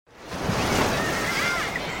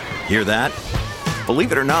Hear that?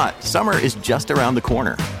 Believe it or not, summer is just around the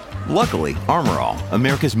corner. Luckily, Armor All,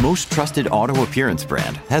 America's most trusted auto appearance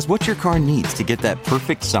brand, has what your car needs to get that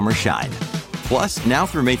perfect summer shine. Plus, now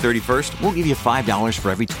through May 31st, we'll give you $5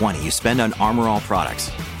 for every $20 you spend on Armor All products.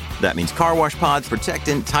 That means car wash pods,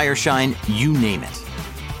 protectant, tire shine, you name it.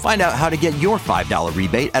 Find out how to get your $5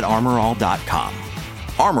 rebate at armorall.com.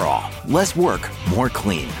 Armor All, less work, more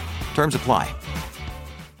clean. Terms apply.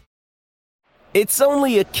 It's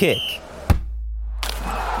only a kick,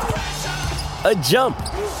 a jump,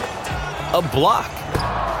 a block.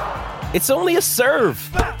 It's only a serve.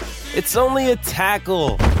 It's only a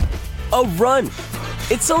tackle, a run.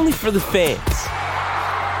 It's only for the fans.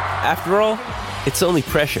 After all, it's only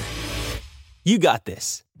pressure. You got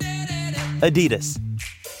this. Adidas.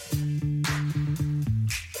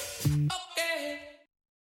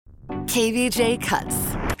 KVJ cuts.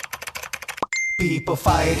 People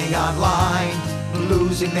fighting online,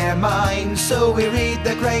 losing their minds. So we read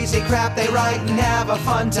the crazy crap they write and have a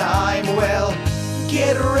fun time. Well,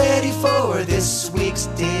 get ready for this week's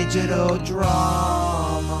digital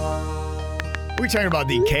drama. We were talking about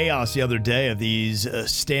the chaos the other day of these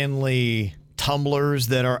Stanley tumblers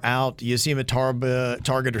that are out. You see them at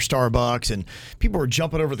Target or Starbucks, and people were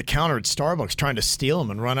jumping over the counter at Starbucks trying to steal them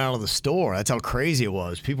and run out of the store. That's how crazy it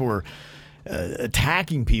was. People were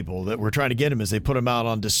attacking people that were trying to get them as they put them out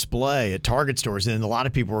on display at Target stores. And a lot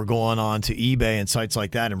of people were going on to eBay and sites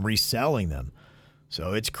like that and reselling them.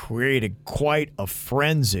 So it's created quite a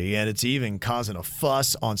frenzy, and it's even causing a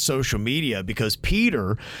fuss on social media because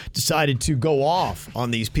Peter decided to go off on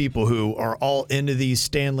these people who are all into these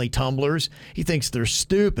Stanley tumblers. He thinks they're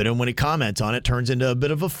stupid, and when he comments on it, turns into a bit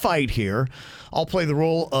of a fight here. I'll play the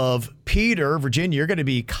role of Peter. Virginia, you're going to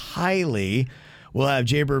be Kylie. We'll have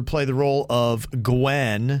Jaybird play the role of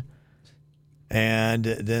Gwen. And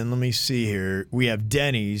then let me see here. We have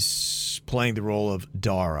Denny's playing the role of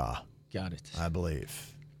Dara. Got it. I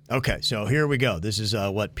believe. Okay, so here we go. This is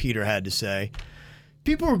what Peter had to say.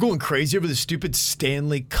 People are going crazy over the stupid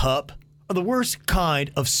Stanley Cup. Are the worst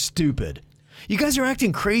kind of stupid. You guys are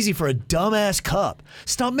acting crazy for a dumbass cup.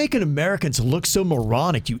 Stop making Americans look so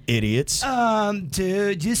moronic, you idiots.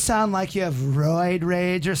 Dude, you sound like you have roid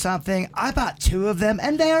rage or something. I bought 2 of them,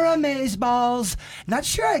 and they are amazeballs. Not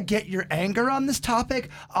sure I get your anger on this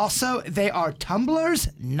topic. Also, they are tumblers,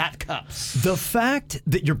 not cups. The fact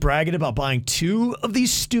that you're bragging about buying 2 of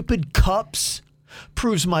these stupid cups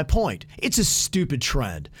proves my point. It's a stupid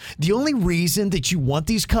trend. The only reason that you want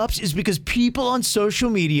these cups is because people on social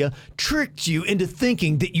media tricked you into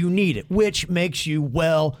thinking that you need it, which makes you,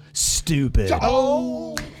 well, stupid.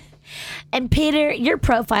 Oh. And Peter, your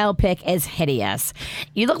profile pic is hideous.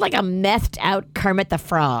 You look like a methed out Kermit the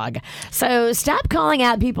Frog. So stop calling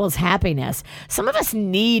out people's happiness. Some of us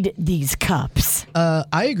need these cups. I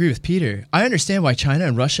agree with Peter. I understand why China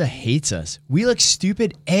and Russia hates us. We look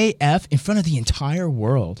stupid AF in front of the entire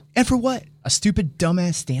world. And for what? A stupid,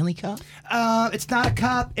 dumbass Stanley Cup? It's not a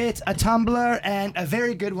cup, it's a tumbler, and a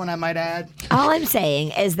very good one, I might add. All I'm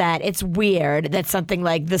saying is that it's weird that something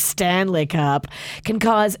like the Stanley Cup can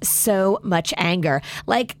cause so much anger.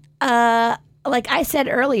 Like I said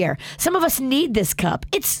earlier, some of us need this cup.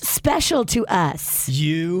 It's special to us.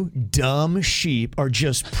 You dumb sheep are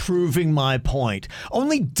just proving my point.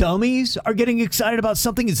 Only dummies are getting excited about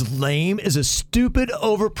something as lame as a stupid,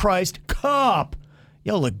 overpriced cup.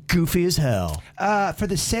 Y'all look goofy as hell. For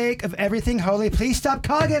the sake of everything holy, please stop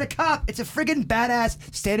calling it a cup. It's a friggin'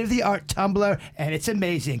 badass, state-of-the-art tumbler, and it's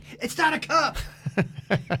amazing. It's not a cup.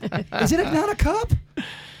 Is it not a cup?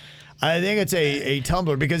 I think it's a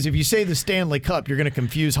tumbler because if you say the Stanley Cup, you're going to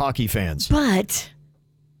confuse hockey fans. But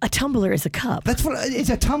a tumbler is a cup. That's what is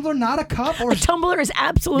a tumbler not a cup? Or a tumbler is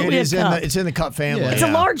absolutely a cup. It's in the cup family. Yeah. It's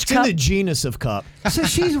a large cup. It's in the genus of cup. So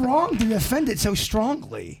she's wrong to defend it so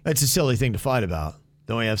strongly. It's a silly thing to fight about.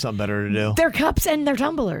 Don't we have something better to do? They're cups and they're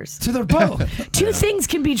tumblers. So they're both. Two things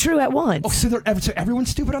can be true at once. Oh, so everyone's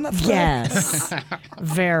stupid on that thread? Yes.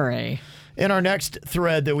 Very. In our next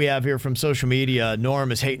thread that we have here from social media,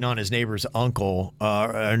 Norm is hating on his neighbor's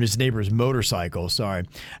on his neighbor's motorcycle. Sorry.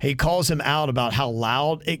 He calls him out about how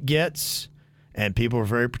loud it gets, and people are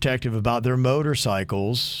very protective about their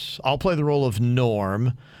motorcycles. I'll play the role of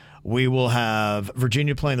Norm. We will have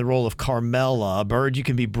Virginia playing the role of Carmela. Bird, you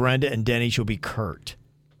can be Brenda, and Denny, you'll be Kurt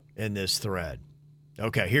in this thread.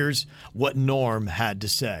 Okay, here's what Norm had to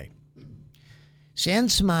say.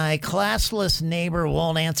 Since my classless neighbor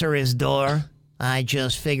won't answer his door, I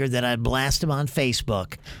just figured that I'd blast him on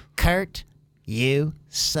Facebook. Kurt, you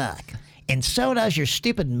suck. And so does your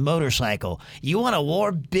stupid motorcycle. You want a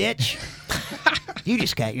war, bitch? You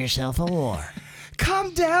just got yourself a war.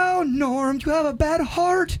 Calm down, Norm. You have a bad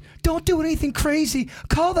heart. Don't do anything crazy.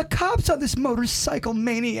 Call the cops on this motorcycle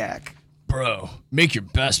maniac. Bro, make your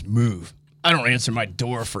best move. I don't answer my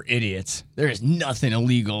door for idiots. There is nothing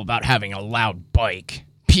illegal about having a loud bike.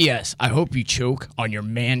 P.S. I hope you choke on your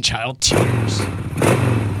man-child tears.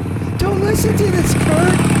 Don't listen to this,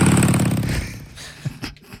 Kurt.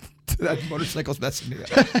 That motorcycle's messing me up.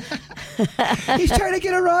 He's trying to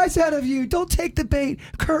get a rise out of you. Don't take the bait.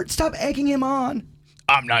 Kurt, stop egging him on.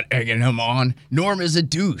 I'm not egging him on. Norm is a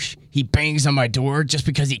douche. He bangs on my door just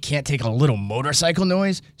because he can't take a little motorcycle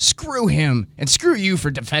noise. Screw him, and screw you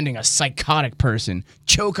for defending a psychotic person.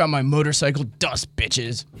 Choke on my motorcycle dust,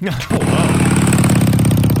 bitches.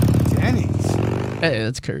 Denny's. Hey,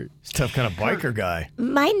 that's Kurt. He's a tough kind of biker guy.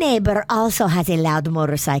 My neighbor also has a loud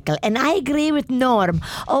motorcycle, and I agree with Norm.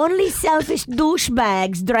 Only selfish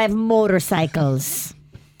douchebags drive motorcycles.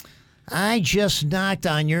 I just knocked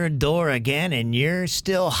on your door again, and you're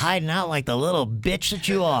still hiding out like the little bitch that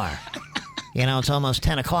you are. You know, it's almost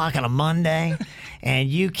 10 o'clock on a Monday, and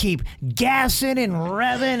you keep gassing and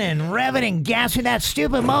revving and gassing that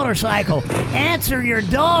stupid motorcycle. Answer your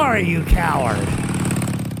door, you coward.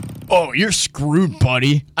 Oh, you're screwed,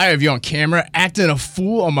 buddy. I have you on camera acting a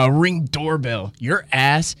fool on my Ring doorbell. Your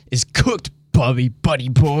ass is cooked, buddy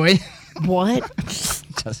boy. What?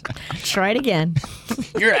 Try it again.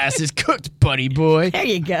 Your ass is cooked, buddy boy. There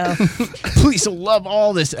you go. Police will love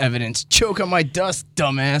all this evidence. Choke on my dust,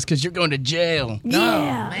 dumbass, because you're going to jail.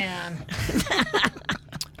 Yeah. Man.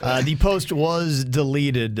 The post was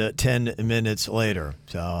deleted 10 minutes later.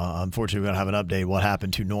 So, unfortunately, we don't have an update what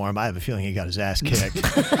happened to Norm. I have a feeling he got his ass kicked.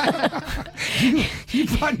 You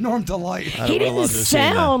brought Norm to life. He didn't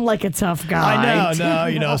sound like a tough guy. I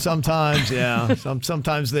know, no, sometimes, yeah.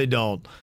 Sometimes they don't.